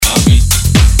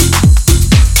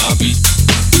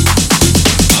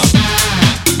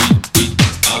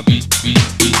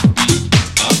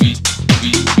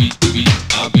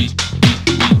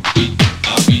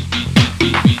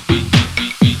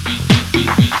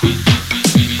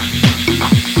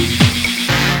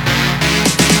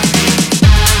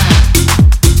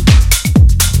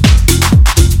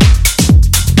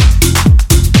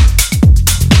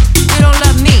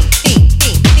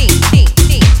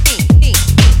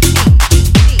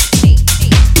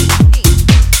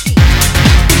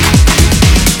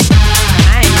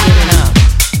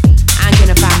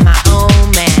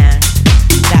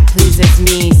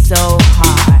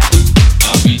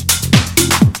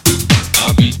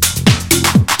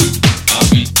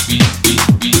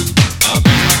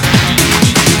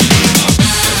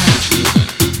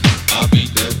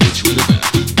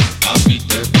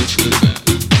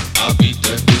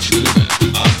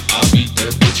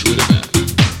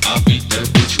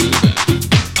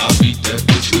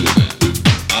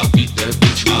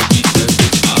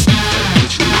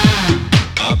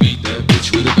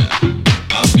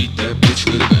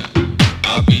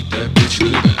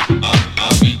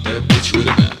bitch with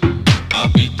a bat. I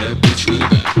beat that bitch with a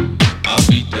bat. I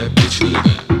beat that bitch with a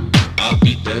bat. I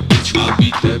beat that bitch. I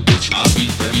beat that bitch. I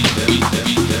beat that. Beat that. Beat that.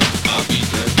 Beat that. I beat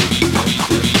that. Beat that. Beat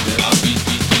that. Beat that. I beat.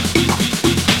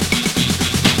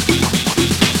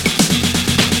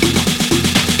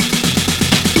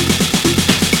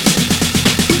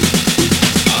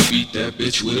 I beat that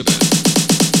bitch with a bat.